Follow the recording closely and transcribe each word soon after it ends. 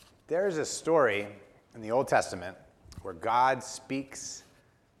There is a story in the Old Testament where God speaks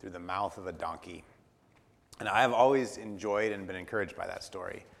through the mouth of a donkey. And I have always enjoyed and been encouraged by that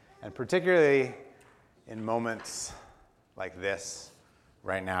story. And particularly in moments like this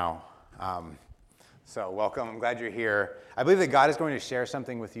right now. So welcome. I'm glad you're here. I believe that God is going to share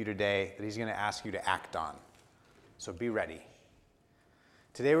something with you today that he's going to ask you to act on. So be ready.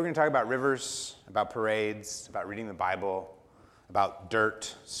 Today we're going to talk about rivers, about parades, about reading the Bible, about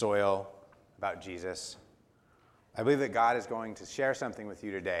dirt, soil, about Jesus. I believe that God is going to share something with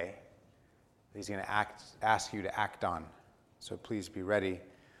you today that he's going to ask you to act on. So please be ready.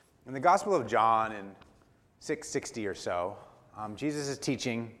 In the Gospel of John in 660 or so, Jesus is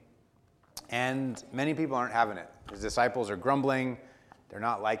teaching, and many people aren't having it. His disciples are grumbling. They're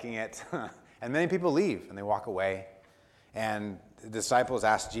not liking it. And many people leave, and they walk away. And the disciples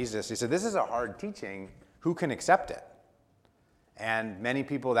asked Jesus, he said, "This is a hard teaching. Who can accept it?" And many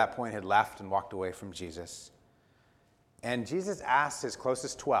people at that point had left and walked away from Jesus. And Jesus asked his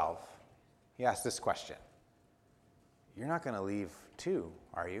closest 12, he asked this question: "You're not going to leave too,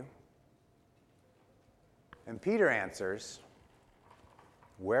 are you?" And Peter answers,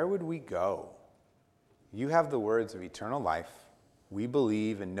 "Where would we go? You have the words of eternal life. We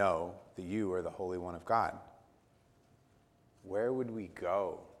believe and know that you are the Holy One of God." Where would we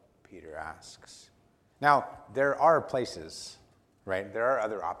go? Peter asks. Now, there are places, right? There are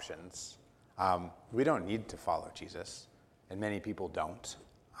other options. We don't need to follow Jesus, and many people don't.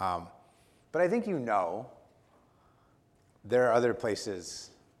 But I think you know there are other places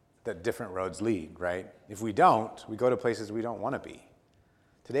that different roads lead, right? If we don't, we go to places we don't want to be.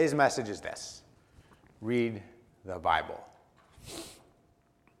 Today's message is this: read the Bible.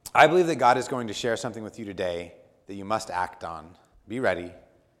 I believe that God is going to share something with you today that you must act on. Be ready.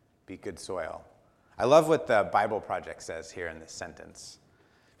 Be good soil. I love what the Bible Project says here in this sentence.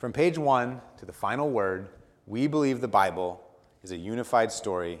 From page 1 to the final word, we believe the Bible is a unified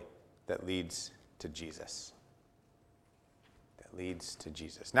story that leads to Jesus. That leads to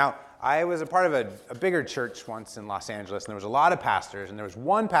Jesus. Now, I was a part of a bigger church once in Los Angeles, and there was a lot of pastors, and there was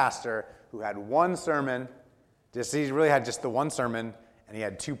one pastor who had one sermon. He really had just the one sermon, and he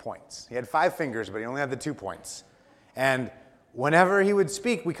had 2 points. He had 5 fingers, but he only had the 2 points. And whenever he would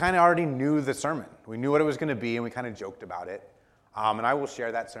speak, we kind of already knew the sermon. We knew what it was going to be, and we kind of joked about it. And I will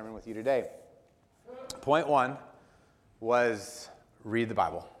share that sermon with you today. Point 1 was read the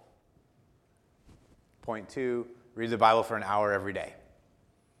Bible. Point 2, read the Bible for an hour every day.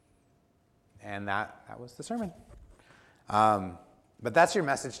 And that was the sermon. But that's your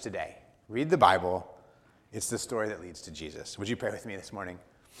message today. Read the Bible. It's the story that leads to Jesus. Would you pray with me this morning?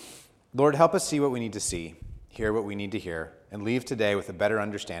 Lord, help us see what we need to see, hear what we need to hear, and leave today with a better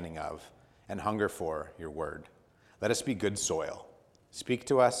understanding of and hunger for your word. Let us be good soil. Speak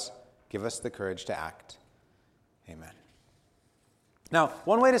to us. Give us the courage to act. Amen. Now,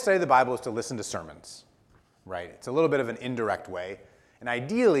 one way to study the Bible is to listen to sermons, right? It's a little bit of an indirect way. And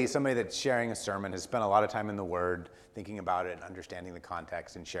ideally, somebody that's sharing a sermon has spent a lot of time in the Word, thinking about it and understanding the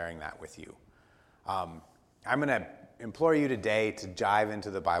context and sharing that with you. I'm going to implore you today to dive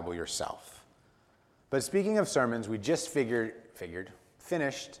into the Bible yourself. But speaking of sermons, we just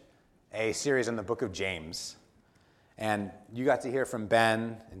finished a series on the book of James. And you got to hear from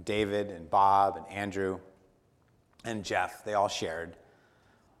Ben and David and Bob and Andrew and Jeff. They all shared.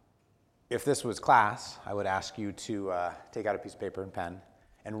 If this was class, I would ask you to take out a piece of paper and pen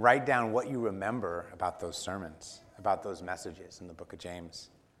and write down what you remember about those sermons, about those messages in the book of James.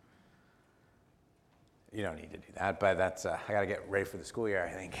 You don't need to do that, but that's I got to get ready for the school year,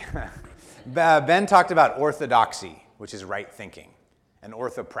 I think. Ben talked about orthodoxy, which is right thinking, and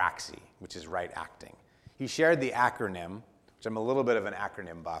orthopraxy, which is right acting. He shared the acronym, which I'm a little bit of an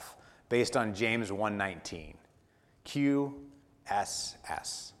acronym buff, based on James 1:19.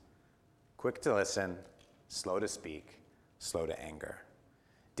 QSS. Quick to listen, slow to speak, slow to anger.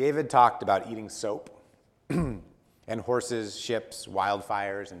 David talked about eating soap and horses, ships,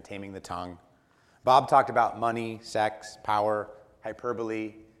 wildfires, and taming the tongue. Bob talked about money, sex, power,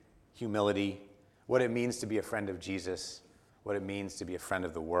 hyperbole, humility, what it means to be a friend of Jesus, what it means to be a friend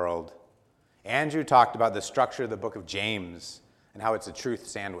of the world. Andrew talked about the structure of the book of James and how it's a truth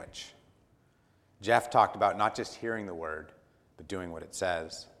sandwich. Jeff talked about not just hearing the word, but doing what it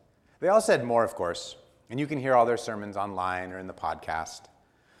says. They all said more, of course, and you can hear all their sermons online or in the podcast.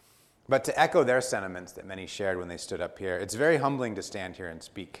 But to echo their sentiments that many shared when they stood up here, it's very humbling to stand here and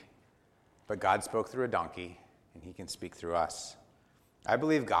speak. But God spoke through a donkey, and he can speak through us. I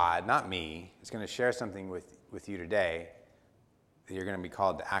believe God, not me, is going to share something with you today that you're going to be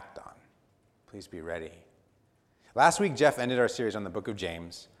called to act on. Please be ready. Last week, Jeff ended our series on the book of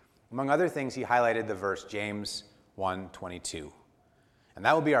James, Among other things, he highlighted the verse James 1:22. And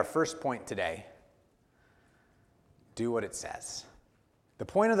that will be our first point today. Do what it says. The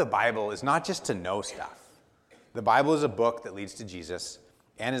point of the Bible is not just to know stuff. The Bible is a book that leads to Jesus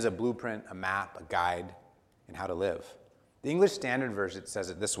and is a blueprint, a map, a guide in how to live. The English Standard Version says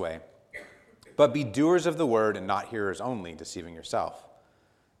it this way: but be doers of the word and not hearers only, deceiving yourself.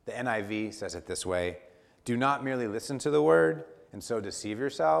 The NIV says it this way: do not merely listen to the word and so deceive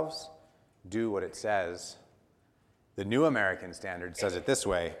yourselves. Do what it says. The New American Standard says it this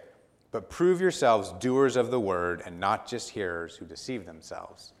way: but prove yourselves doers of the word and not just hearers who deceive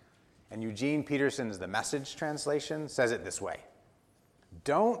themselves. And Eugene Peterson's The Message translation says it this way: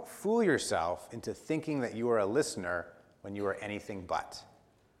 don't fool yourself into thinking that you are a listener when you are anything but,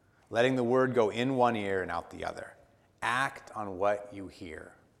 letting the word go in one ear and out the other. Act on what you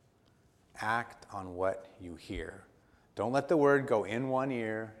hear. Act on what you hear. Don't let the word go in one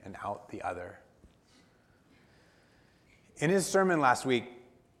ear and out the other. In his sermon last week,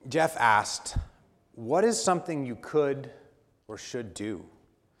 Jeff asked, what is something you could or should do?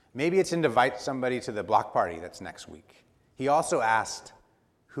 Maybe it's to invite somebody to the block party that's next week. He also asked,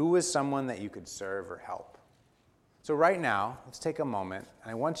 who is someone that you could serve or help? So right now, let's take a moment,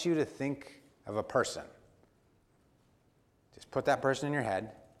 and I want you to think of a person. Just put that person in your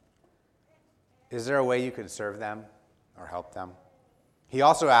head. Is there a way you could serve them or help them? He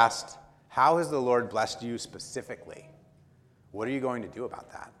also asked, how has the Lord blessed you specifically? What are you going to do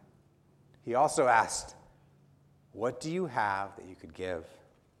about that? He also asked, what do you have that you could give?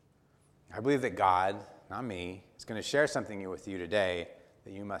 I believe that God, not me, is going to share something with you today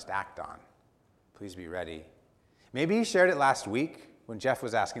that you must act on. Please be ready. Maybe he shared it last week when Jeff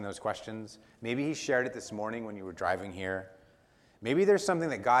was asking those questions. Maybe he shared it this morning when you were driving here. Maybe there's something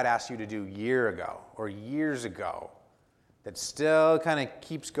that God asked you to do a year ago or years ago that still kind of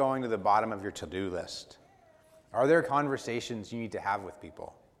keeps going to the bottom of your to-do list. Are there conversations you need to have with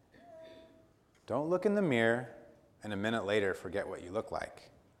people? Don't look in the mirror and a minute later forget what you look like.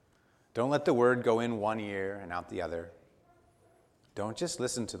 Don't let the word go in one ear and out the other. Don't just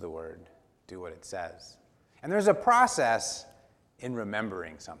listen to the word. Do what it says. And there's a process in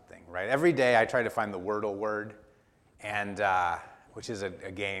remembering something, right? Every day I try to find the Wordle word, and which is a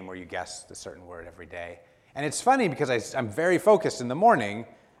game where you guess the certain word every day. And it's funny because I'm very focused in the morning,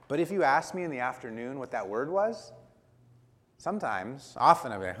 but if you ask me in the afternoon what that word was,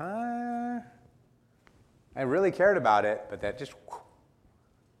 often I'll be like, I really cared about it, but that just...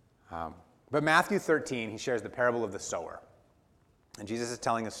 But Matthew 13, he shares the parable of the sower. And Jesus is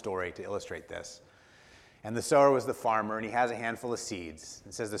telling a story to illustrate this. And the sower was the farmer, and he has a handful of seeds.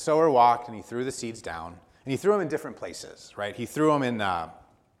 It says the sower walked, and he threw the seeds down. And he threw them in different places, right? He threw them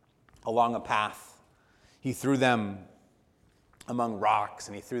along a path. He threw them among rocks,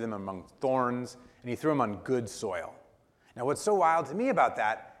 and he threw them among thorns, and he threw them on good soil. Now, what's so wild to me about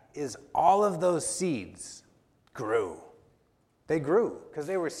that is all of those seeds grew. They grew because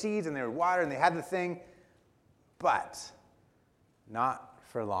they were seeds and they were water and they had the thing, but not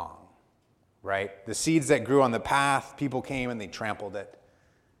for long, right? The seeds that grew on the path, people came and they trampled it.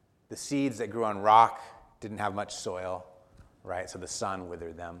 The seeds that grew on rock didn't have much soil, right? So the sun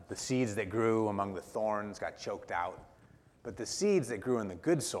withered them. The seeds that grew among the thorns got choked out. But the seeds that grew in the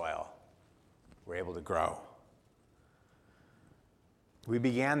good soil were able to grow. We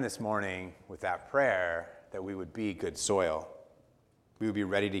began this morning with that prayer that we would be good soil. We would be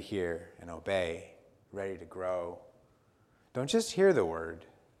ready to hear and obey, ready to grow. Don't just hear the word.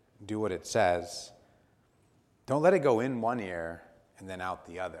 Do what it says. Don't let it go in one ear and then out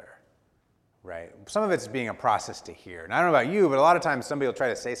the other, right? Some of it's being a process to hear. And I don't know about you, but a lot of times somebody will try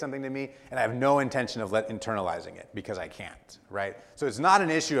to say something to me, and I have no intention of internalizing it because I can't, right? So it's not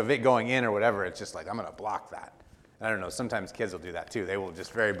an issue of it going in or whatever. It's just like, I'm going to block that. And I don't know, sometimes kids will do that too. They will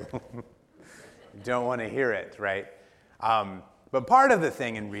just don't want to hear it, right? But part of the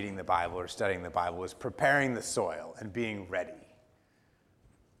thing in reading the Bible or studying the Bible is preparing the soil and being ready,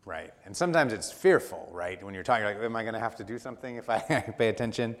 right? And sometimes it's fearful, right? When you're talking like, am I going to have to do something if I pay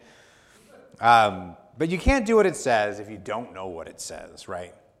attention? But you can't do what it says if you don't know what it says,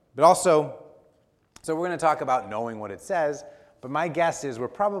 right? But also, so we're going to talk about knowing what it says, but my guess is we're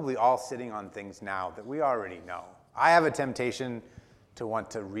probably all sitting on things now that we already know. I have a temptation to want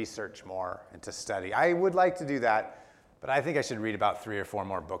to research more and to study. I would like to do that. But I think I should read about 3 or 4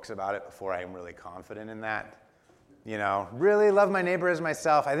 more books about it before I am really confident in that. You know, really love my neighbor as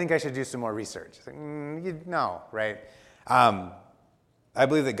myself. I think I should do some more research. It's like, no, right? I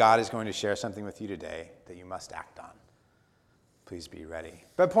believe that God is going to share something with you today that you must act on. Please be ready.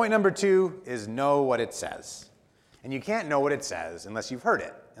 But point number 2 is know what it says. And you can't know what it says unless you've heard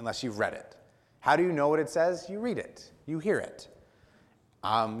it. unless you've read it. How do you know what it says? You read it. You hear it.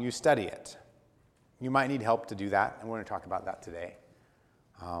 You study it. You might need help to do that, and we're going to talk about that today.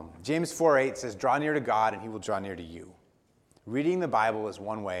 James 4:8 says, draw near to God, and he will draw near to you. Reading the Bible is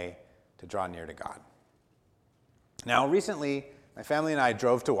one way to draw near to God. Now, recently, my family and I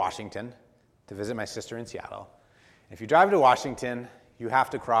drove to Washington to visit my sister in Seattle. And if you drive to Washington, you have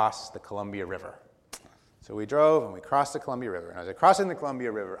to cross the Columbia River. So we drove and we crossed the Columbia River. And as I was crossing the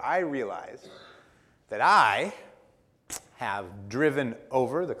Columbia River, I realized that I have driven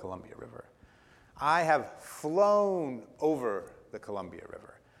over the Columbia River. I have flown over the Columbia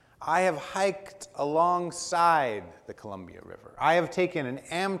River. I have hiked alongside the Columbia River. I have taken an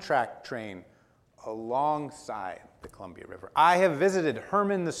Amtrak train alongside the Columbia River. I have visited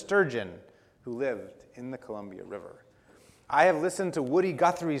Herman the sturgeon, who lived in the Columbia River. I have listened to Woody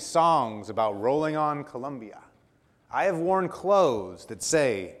Guthrie's songs about rolling on Columbia. I have worn clothes that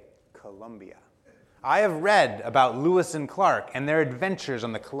say Columbia. I have read about Lewis and Clark and their adventures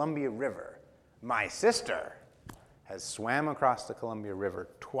on the Columbia River. My sister has swam across the Columbia River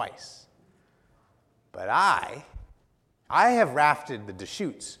twice. But I have rafted the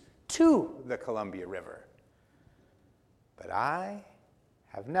Deschutes to the Columbia River. But I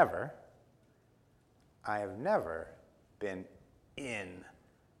have never been in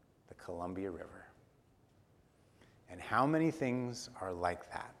the Columbia River. And how many things are like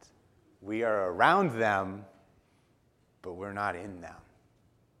that? We are around them, but we're not in them.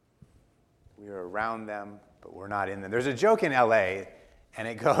 We are around them, but we're not in them. There's a joke in LA, and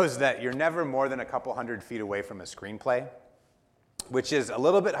it goes that you're never more than a couple hundred feet away from a screenplay, which is a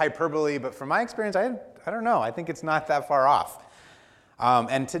little bit hyperbole, but from my experience, I don't know. I think it's not that far off.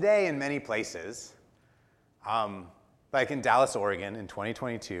 And today, in many places, like in Dallas, Oregon, in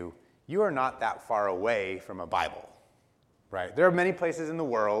 2022, you are not that far away from a Bible, right? There are many places in the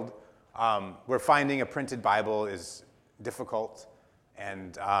world where finding a printed Bible is difficult,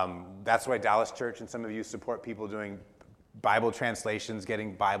 and that's why Dallas Church and some of you support people doing Bible translations,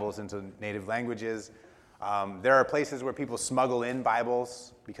 getting Bibles into native languages. There are places where people smuggle in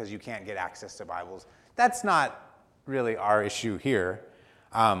Bibles because you can't get access to Bibles. That's not really our issue here.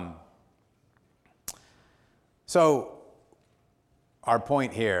 So our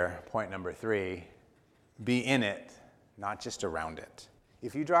point here, point number 3, be in it, not just around it.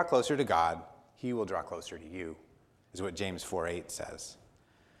 If you draw closer to God, he will draw closer to you, is what James 4:8 says.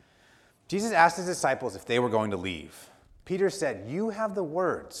 Jesus asked his disciples if they were going to leave. Peter said, you have the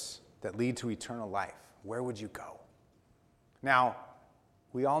words that lead to eternal life. Where would you go? Now,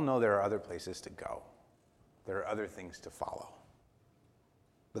 we all know there are other places to go. There are other things to follow.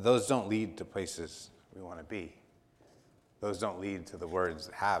 But those don't lead to places we want to be. Those don't lead to the words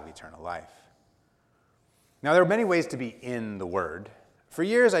that have eternal life. Now, there are many ways to be in the Word. For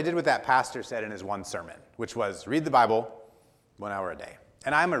years, I did what that pastor said in his one sermon, which was read the Bible 1 hour a day.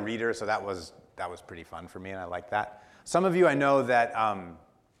 And I'm a reader, so that was pretty fun for me, and I like that. Some of you, I know that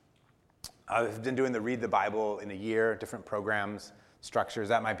I've been doing the Read the Bible in a year, different programs, structures.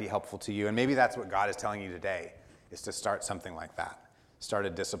 That might be helpful to you. And maybe that's what God is telling you today, is to start something like that. Start a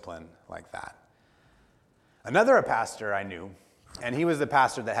discipline like that. Another pastor I knew, and he was the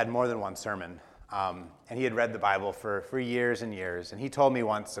pastor that had more than one sermon, and he had read the Bible for years and years. And he told me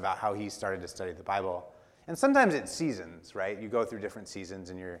once about how he started to study the Bible. And sometimes it's seasons, right? You go through different seasons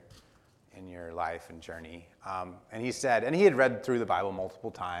in your life and journey. And he said, and he had read through the Bible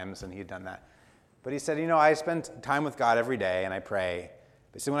multiple times, and he had done that. But he said, I spend time with God every day, and I pray.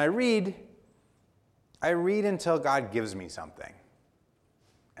 But he said, when I read until God gives me something.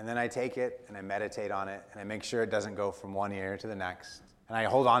 And then I take it, and I meditate on it, and I make sure it doesn't go from one ear to the next. And I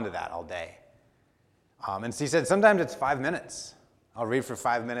hold on to that all day. And so he said, sometimes it's 5 minutes. I'll read for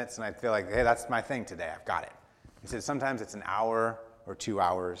 5 minutes, and I feel like, hey, that's my thing today. I've got it. He said, sometimes it's an hour or 2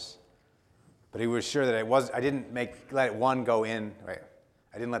 hours. But he was sure that I didn't let one go in. Right?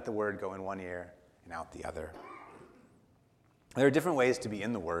 I didn't let the word go in one ear and out the other. There are different ways to be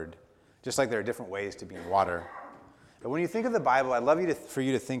in the Word, just like there are different ways to be in water. But when you think of the Bible, I'd love for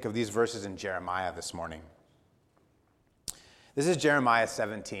you to think of these verses in Jeremiah this morning. This is Jeremiah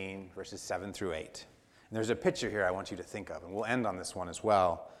 17, verses 7 through 8. And there's a picture here I want you to think of, and we'll end on this one as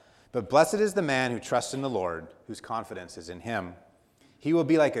well. But blessed is the man who trusts in the Lord, whose confidence is in him. He will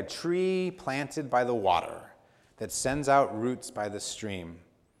be like a tree planted by the water that sends out roots by the stream.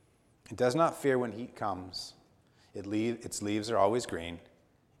 It does not fear when heat comes. Its leaves are always green.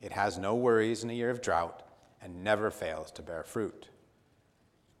 It has no worries in a year of drought and never fails to bear fruit.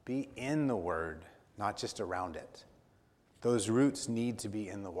 Be in the Word, not just around it. Those roots need to be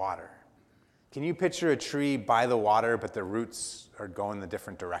in the water. Can you picture a tree by the water, but the roots are going the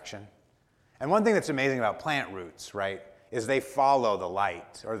different direction? And one thing that's amazing about plant roots, right, is they follow the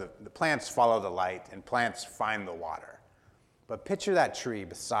light, or the plants follow the light, and plants find the water. But picture that tree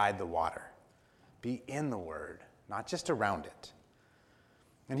beside the water. Be in the Word, not just around it.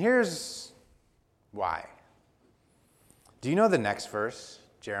 And here's why. Do you know the next verse,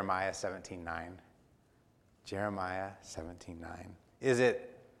 Jeremiah 17:9? Jeremiah 17:9. Is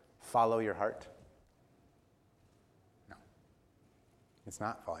it follow your heart? No. It's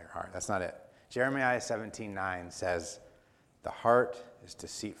not follow your heart. That's not it. Jeremiah 17:9 says, the heart is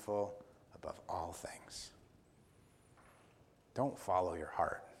deceitful above all things. Don't follow your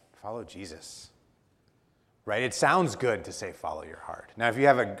heart. Follow Jesus. Right? It sounds good to say follow your heart. Now, if you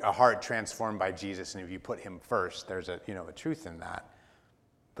have a heart transformed by Jesus and if you put him first, there's a truth in that.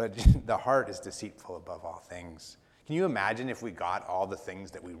 But the heart is deceitful above all things. Can you imagine if we got all the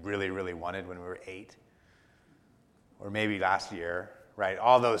things that we really, really wanted when we were 8? Or maybe last year, right?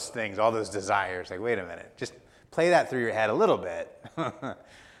 All those things, all those desires. Like, wait a minute. Just play that through your head a little bit.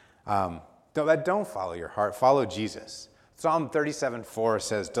 Don't follow your heart. Follow Jesus. Psalm 37:4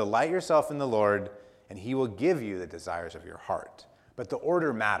 says, delight yourself in the Lord, and he will give you the desires of your heart. But the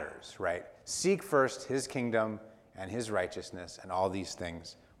order matters, right? Seek first his kingdom and his righteousness, and all these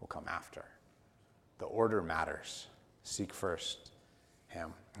things will come after. The order matters. Seek first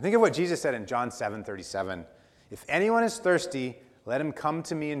him. Think of what Jesus said in John 7:37. If anyone is thirsty, let him come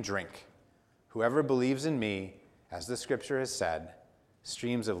to me and drink. Whoever believes in me, as the scripture has said,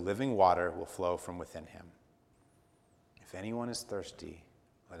 streams of living water will flow from within him. If anyone is thirsty,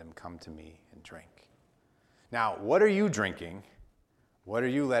 let him come to me and drink. Now, what are you drinking? What are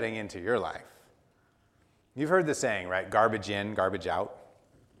you letting into your life? You've heard the saying, right? Garbage in, garbage out.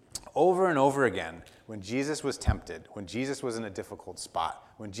 Over and over again, when Jesus was tempted, when Jesus was in a difficult spot,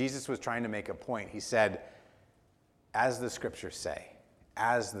 when Jesus was trying to make a point, he said, as the scriptures say,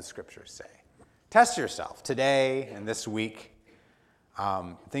 as the scriptures say. Test yourself today and this week.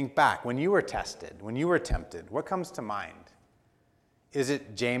 Think back. When you were tested, when you were tempted, what comes to mind? Is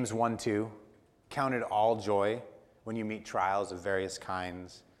it James 1:2? Count it all joy when you meet trials of various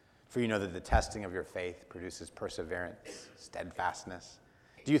kinds, for you know that the testing of your faith produces perseverance, steadfastness.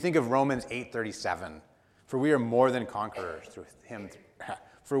 Do you think of Romans 8:37? For we are more than conquerors through him.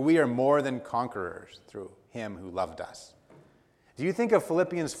 For we are more than conquerors through him who loved us. Do you think of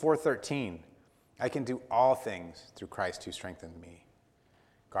Philippians 4:13? I can do all things through Christ who strengthened me.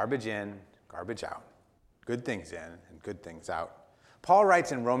 Garbage in, garbage out. Good things in and good things out. Paul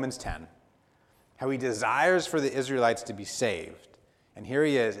writes in Romans 10 how he desires for the Israelites to be saved. And here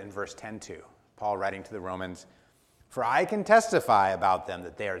he is in verse 10:2. Paul writing to the Romans, for I can testify about them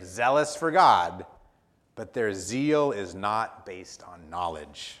that they are zealous for God, but their zeal is not based on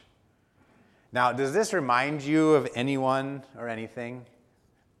knowledge. Now, does this remind you of anyone or anything?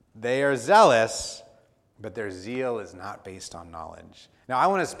 They are zealous, but their zeal is not based on knowledge. Now, I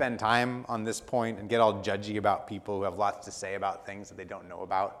want to spend time on this point and get all judgy about people who have lots to say about things that they don't know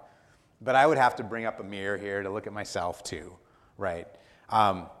about. But I would have to bring up a mirror here to look at myself too, right?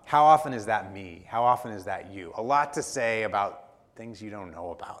 How often is that me? How often is that you? A lot to say about things you don't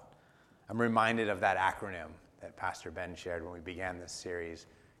know about. I'm reminded of that acronym that Pastor Ben shared when we began this series,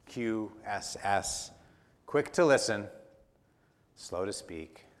 QSS, quick to listen, slow to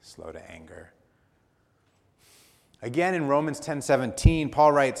speak, slow to anger. Again, in Romans 10:17,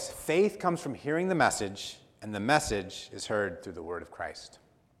 Paul writes, faith comes from hearing the message, and the message is heard through the word of Christ.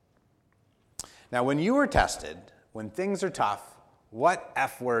 Now, when you are tested, when things are tough, what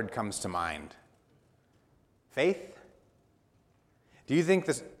F word comes to mind? Faith? Do you think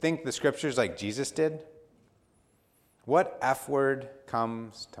the scriptures like Jesus did? What F word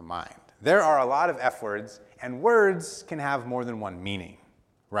comes to mind? There are a lot of F words, and words can have more than one meaning,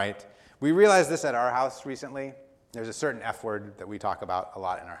 right? We realized this at our house recently. There's a certain F word that we talk about a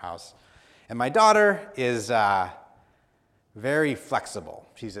lot in our house. And my daughter is very flexible.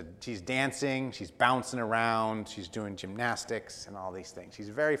 She's dancing, she's bouncing around, she's doing gymnastics and all these things. She's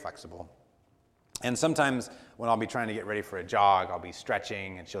very flexible. And sometimes when I'll be trying to get ready for a jog, I'll be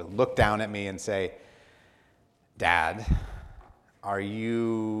stretching, and she'll look down at me and say, Dad, are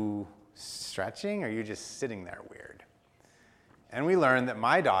you stretching, or are you just sitting there weird? And we learned that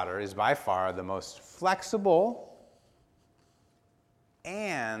my daughter is by far the most flexible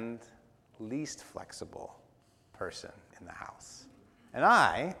and least flexible person in the house. And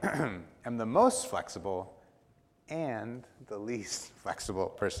I am the most flexible and the least flexible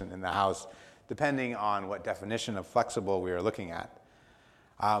person in the house, depending on what definition of flexible we are looking at.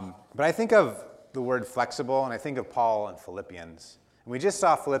 But I think of the word flexible, and I think of Paul in Philippians. And we just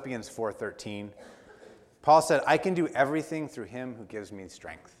saw Philippians 4:13. Paul said, I can do everything through him who gives me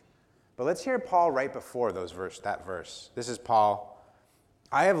strength. But let's hear Paul right before that verse. This is Paul.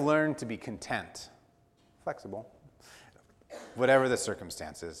 I have learned to be content, flexible, whatever the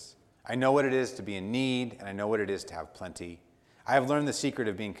circumstances. I know what it is to be in need, and I know what it is to have plenty. I have learned the secret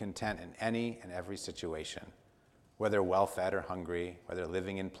of being content in any and every situation, whether well-fed or hungry, whether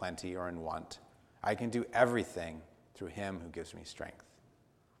living in plenty or in want. I can do everything through him who gives me strength.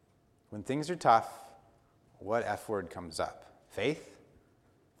 When things are tough, what F word comes up? Faith?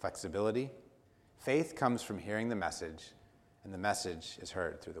 Flexibility? Faith comes from hearing the message, and the message is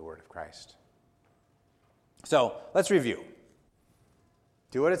heard through the word of Christ. So let's review.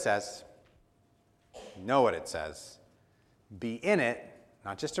 Do what it says. Know what it says. Be in it,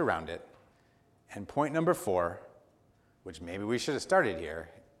 not just around it. And point number 4, which maybe we should have started here,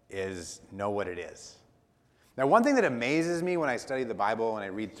 is know what it is. Now, one thing that amazes me when I study the Bible and I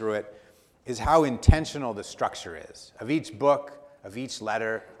read through it is how intentional the structure is of each book, of each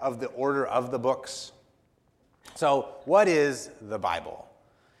letter, of the order of the books. So, what is the Bible?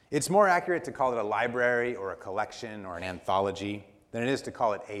 It's more accurate to call it a library or a collection or an anthology than it is to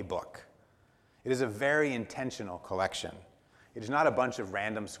call it a book. It is a very intentional collection. It is not a bunch of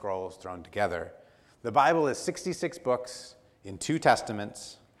random scrolls thrown together. The Bible is 66 books in 2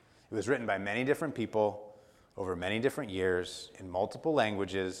 testaments. It was written by many different people over many different years in multiple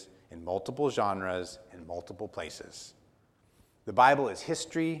languages, in multiple genres, in multiple places. The Bible is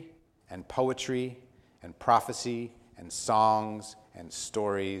history and poetry and prophecy and songs and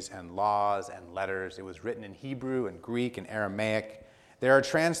stories and laws and letters. It was written in Hebrew and Greek and Aramaic. There are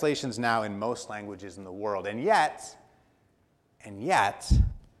translations now in most languages in the world. And yet,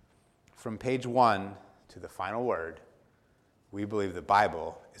 from page 1 to the final word, we believe the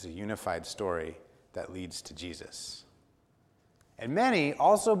Bible is a unified story that leads to Jesus. And many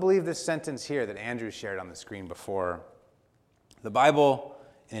also believe this sentence here that Andrew shared on the screen before. The Bible,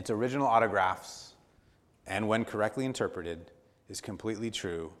 in its original autographs, and when correctly interpreted, is completely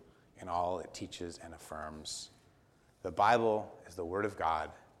true in all it teaches and affirms. The Bible is the Word of God.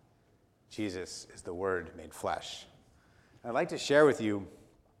 Jesus is the Word made flesh. I'd like to share with you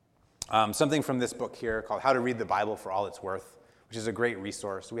something from this book here called How to Read the Bible for All It's Worth, which is a great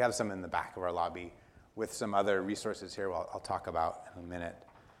resource. We have some in the back of our lobby with some other resources here I'll talk about in a minute.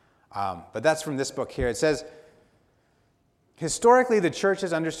 But that's from this book here. It says, historically, the church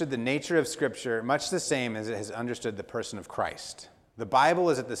has understood the nature of Scripture much the same as it has understood the person of Christ. The Bible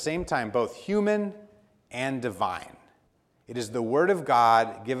is at the same time both human and divine. It is the Word of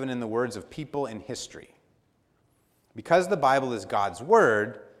God given in the words of people in history. Because the Bible is God's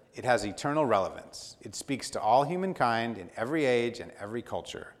Word, it has eternal relevance. It speaks to all humankind in every age and every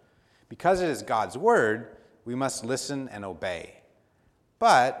culture. Because it is God's Word, we must listen and obey.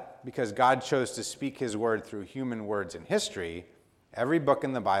 But because God chose to speak his word through human words in history, every book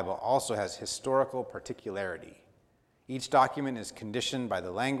in the Bible also has historical particularity. Each document is conditioned by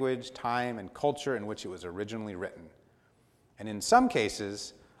the language, time, and culture in which it was originally written. And in some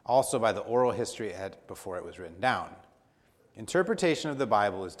cases, also by the oral history it had before it was written down. Interpretation of the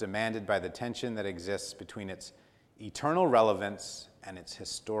Bible is demanded by the tension that exists between its eternal relevance and its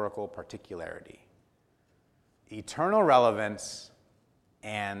historical particularity. Eternal relevance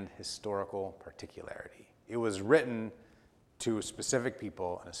and historical particularity. It was written to specific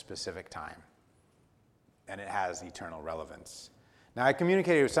people in a specific time, and it has eternal relevance. Now, I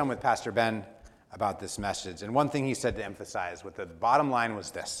communicated with Pastor Ben about this message, and one thing he said to emphasize with the bottom line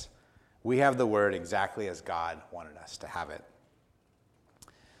was this: we have the word exactly as God wanted us to have it.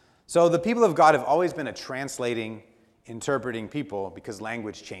 So the people of God have always been a translating, interpreting people because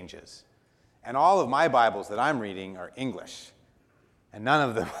language changes. And all of my Bibles that I'm reading are English. And none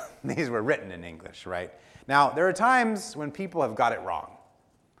of them, these were written in English, right? Now, there are times when people have got it wrong.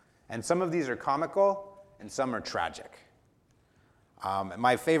 And some of these are comical and some are tragic.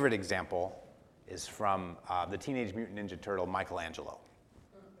 My favorite example is from the Teenage Mutant Ninja Turtle, Michelangelo.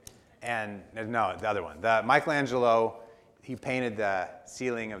 And no, the other one. Michelangelo, he painted the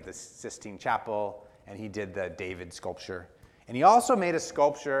ceiling of the Sistine Chapel, and he did the David sculpture. And he also made a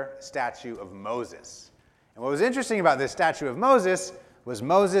statue of Moses. And what was interesting about this statue of Moses was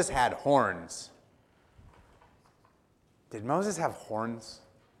Moses had horns. Did Moses have horns?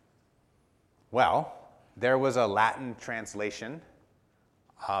 Well, there was a Latin translation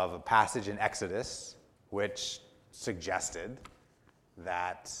of a passage in Exodus which suggested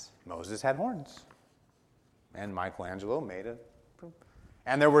that Moses had horns. And Michelangelo made it.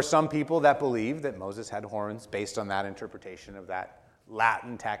 And there were some people that believed that Moses had horns based on that interpretation of that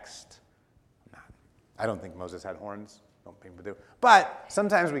Latin text. I don't think Moses had horns. Don't people do? But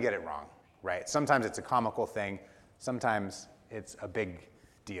sometimes we get it wrong, right? Sometimes it's a comical thing. Sometimes it's a big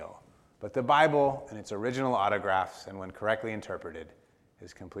deal. But the Bible and its original autographs, and when correctly interpreted,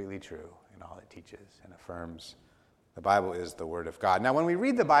 is completely true in all it teaches and affirms. The Bible is the Word of God. Now, when we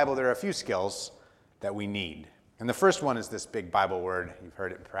read the Bible, there are a few skills that we need. And the first one is this big Bible word, you've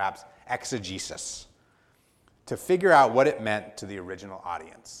heard it perhaps, exegesis, to figure out what it meant to the original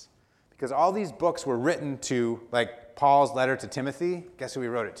audience. Because all these books were written to, like Paul's letter to Timothy, guess who he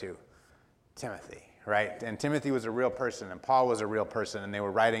wrote it to? Timothy, right? And Timothy was a real person, and Paul was a real person, and they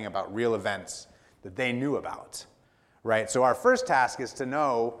were writing about real events that they knew about, right? So our first task is to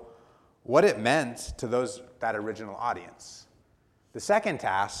know what it meant to that original audience. The second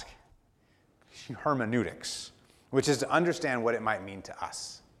task, hermeneutics, which is to understand what it might mean to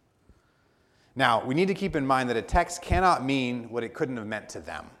us. Now, we need to keep in mind that a text cannot mean what it couldn't have meant to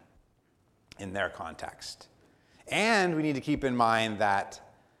them in their context. And we need to keep in mind that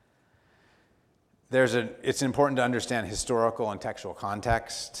it's important to understand historical and textual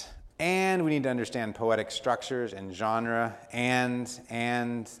context, and we need to understand poetic structures and genre, and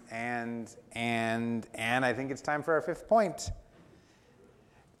I think it's time for our fifth point.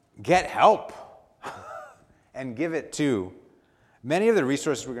 Get help and give it too. Many of the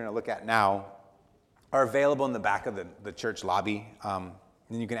resources we're going to look at now are available in the back of the church lobby. And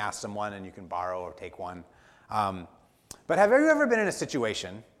you can ask someone and you can borrow or take one. But have you ever been in a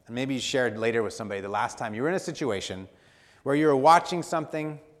situation, and maybe you shared later with somebody the last time you were in a situation where you were watching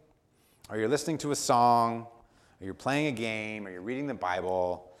something, or you're listening to a song, or you're playing a game, or you're reading the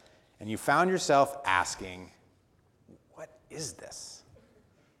Bible, and you found yourself asking, what is this?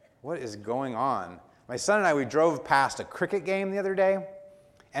 What is going on? My son and I, we drove past a cricket game the other day,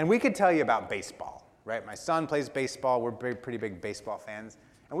 and we could tell you about baseball, right? My son plays baseball. We're pretty big baseball fans,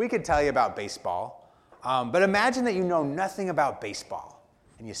 and we could tell you about baseball. But imagine that you know nothing about baseball,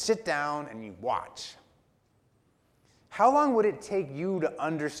 and you sit down and you watch. How long would it take you to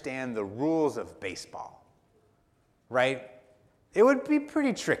understand the rules of baseball, right? It would be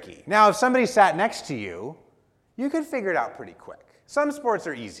pretty tricky. Now, if somebody sat next to you, you could figure it out pretty quick. Some sports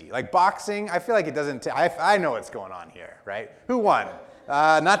are easy, like boxing. I feel like it doesn't. I know what's going on here, right? Who won?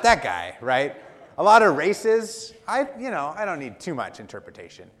 Not that guy, right? A lot of races. I don't need too much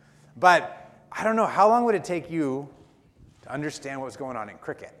interpretation, but I don't know, how long would it take you to understand what was going on in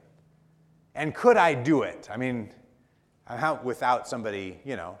cricket? And could I do it? I mean, without somebody,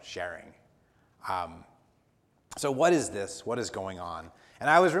 sharing. So what is this? What is going on? And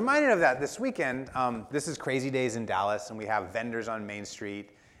I was reminded of that this weekend. This is Crazy Days in Dallas, and we have vendors on Main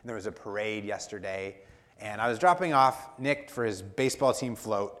Street. And there was a parade yesterday. And I was dropping off Nick for his baseball team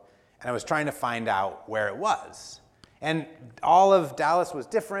float, and I was trying to find out where it was. And all of Dallas was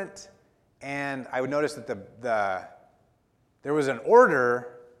different, and I would notice that there was an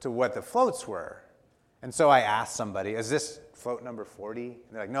order to what the floats were. And so I asked somebody, is this float number 40? And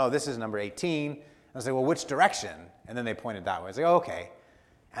they're like, no, this is number 18. And I was like, well, which direction? And then they pointed that way. I was like, oh, okay.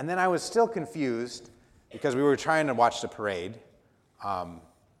 And then I was still confused because we were trying to watch the parade. And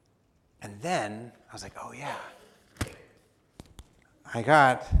then I was like, oh, yeah. I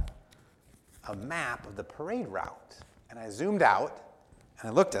got a map of the parade route. And I zoomed out, and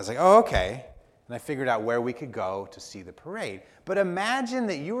I looked at it. I was like, oh, okay. And I figured out where we could go to see the parade. But imagine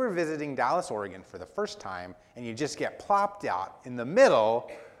that you were visiting Dallas, Oregon for the first time, and you just get plopped out in the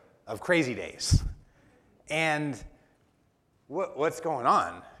middle of Crazy Days. And what's going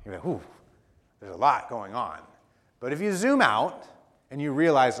on? You're like, ooh, there's a lot going on. But if you zoom out and you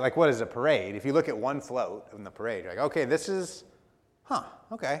realize, like, what is a parade? If you look at one float in the parade, you're like, okay, this is,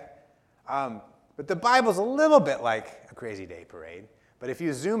 okay. But the Bible's a little bit like a Crazy Day parade. But if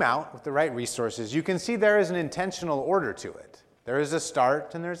you zoom out with the right resources, you can see there is an intentional order to it. There is a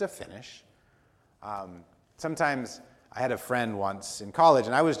start and there's a finish. Sometimes I had a friend once in college,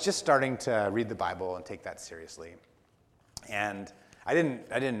 and I was just starting to read the Bible and take that seriously. And I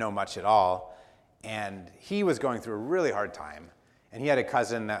didn't know much at all. And he was going through a really hard time. And he had a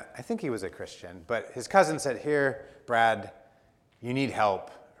cousin that, I think he was a Christian, but his cousin said, here, Brad, you need help.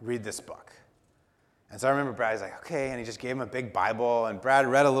 Read this book. And so I remember Brad was like, okay, and he just gave him a big Bible, and Brad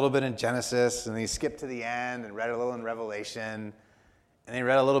read a little bit in Genesis, and he skipped to the end and read a little in Revelation, and he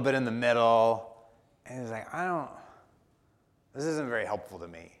read a little bit in the middle, and he was like, this isn't very helpful to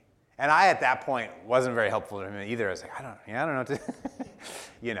me. And I, at that point, wasn't very helpful to him either. I was like, I don't know what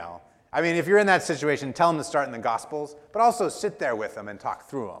to, I mean, if you're in that situation, tell him to start in the Gospels, but also sit there with them and talk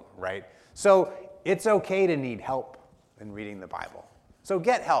through them, right? So it's okay to need help in reading the Bible. So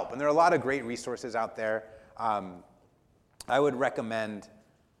get help, and there are a lot of great resources out there. I would recommend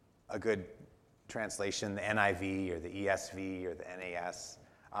a good translation, the NIV or the ESV or the NAS.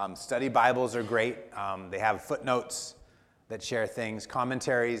 Study Bibles are great. They have footnotes that share things.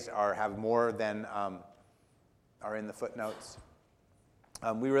 Commentaries have more than are in the footnotes.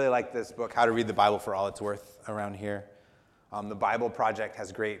 We really like this book, How to Read the Bible for All It's Worth, around here. The Bible Project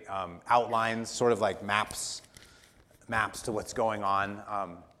has great outlines, sort of like maps to what's going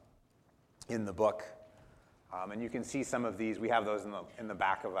on in the book. And you can see some of these. We have those in the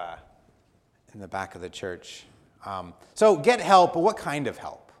back of the church. So get help, but what kind of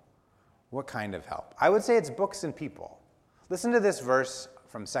help? What kind of help? I would say it's books and people. Listen to this verse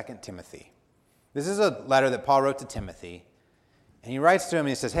from 2 Timothy. This is a letter that Paul wrote to Timothy. And he writes to him and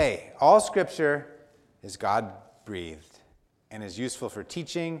he says, hey, all Scripture is God-breathed and is useful for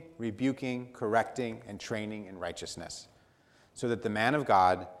teaching, rebuking, correcting, and training in righteousness, so that the man of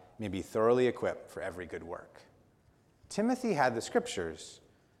God may be thoroughly equipped for every good work. Timothy had the Scriptures.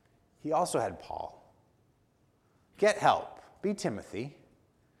 He also had Paul. Get help. Be Timothy.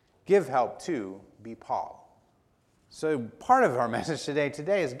 Give help to be Paul. So part of our message today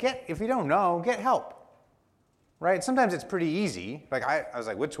is if you don't know, get help. Right? Sometimes it's pretty easy. Like I was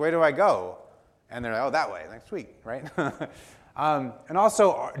like, which way do I go? And they're like, oh, that way. Like, sweet, right? And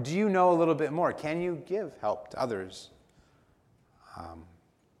also, do you know a little bit more? Can you give help to others?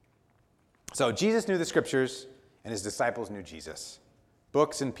 So Jesus knew the Scriptures, and his disciples knew Jesus.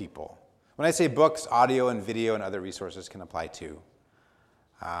 Books and people. When I say books, audio and video and other resources can apply too.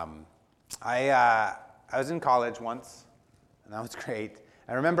 I was in college once, and that was great.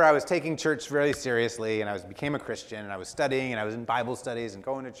 I remember I was taking church very seriously, and I became a Christian, and I was studying, and I was in Bible studies and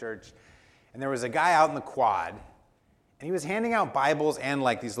going to church. And there was a guy out in the quad, and he was handing out Bibles and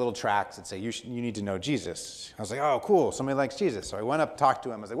like these little tracts that say, you need to know Jesus. I was like, oh, cool, somebody likes Jesus. So I went up, talked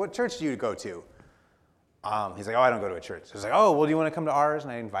to him. I was like, what church do you go to? He's like, oh, I don't go to a church. I was like, oh, well, do you want to come to ours?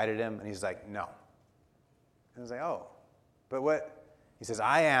 And I invited him, and he's like, no. And I was like, oh, but what? He says,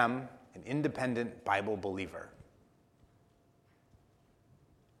 I am an independent Bible believer.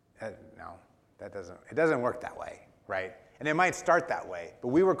 No, it doesn't work that way, right? And it might start that way, but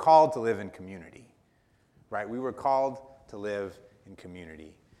we were called to live in community, right? We were called to live in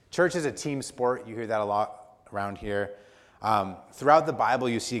community. Church is a team sport. You hear that a lot around here. Throughout the Bible,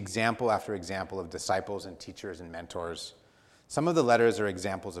 you see example after example of disciples and teachers and mentors. Some of the letters are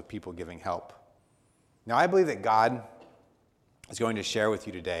examples of people giving help. Now, I believe that God is going to share with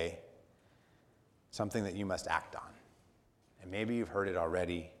you today something that you must act on. And maybe you've heard it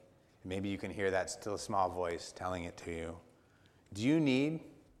already. Maybe you can hear that still small voice telling it to you. Do you need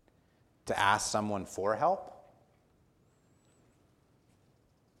to ask someone for help?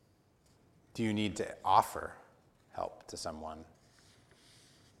 Do you need to offer help to someone?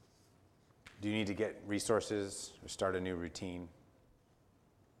 Do you need to get resources or start a new routine?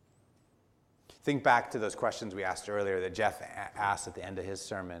 Think back to those questions we asked earlier that Jeff asked at the end of his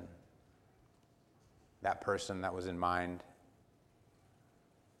sermon. That person that was in mind.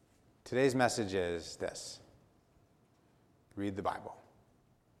 Today's message is this: read the Bible.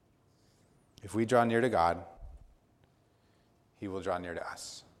 If we draw near to God, he will draw near to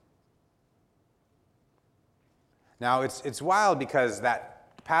us. Now, it's wild because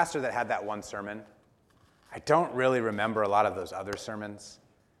that pastor that had that one sermon, I don't really remember a lot of those other sermons.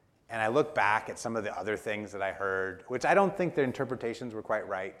 And I look back at some of the other things that I heard, which I don't think their interpretations were quite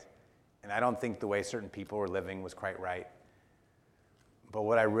right. And I don't think the way certain people were living was quite right. But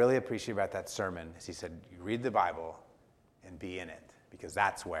what I really appreciate about that sermon is he said, you read the Bible and be in it, because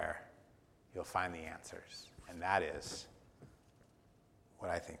that's where you'll find the answers. And that is what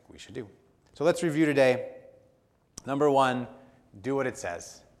I think we should do. So let's review today. Number one, do what it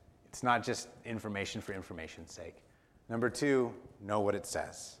says. It's not just information for information's sake. Number two, know what it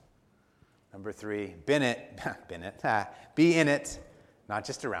says. Number three, be in it, not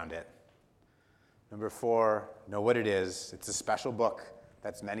just around it. Number four, know what it is. It's a special book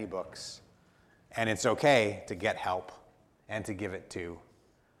that's many books. And it's okay to get help and to give it to.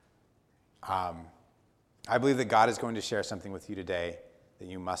 I believe that God is going to share something with you today that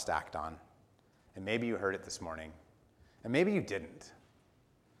you must act on. And maybe you heard it this morning. And maybe you didn't.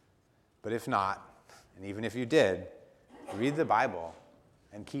 But if not, and even if you did, read the Bible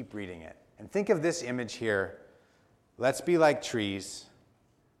and keep reading it. And think of this image here. Let's be like trees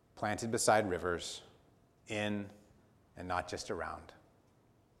planted beside rivers, in and not just around.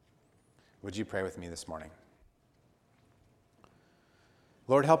 Would you pray with me this morning?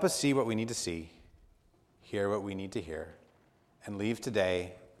 Lord, help us see what we need to see, hear what we need to hear, and leave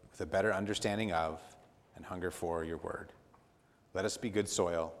today with a better understanding of and hunger for your word. Let us be good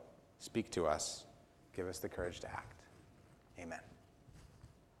soil. Speak to us. Give us the courage to act. Amen.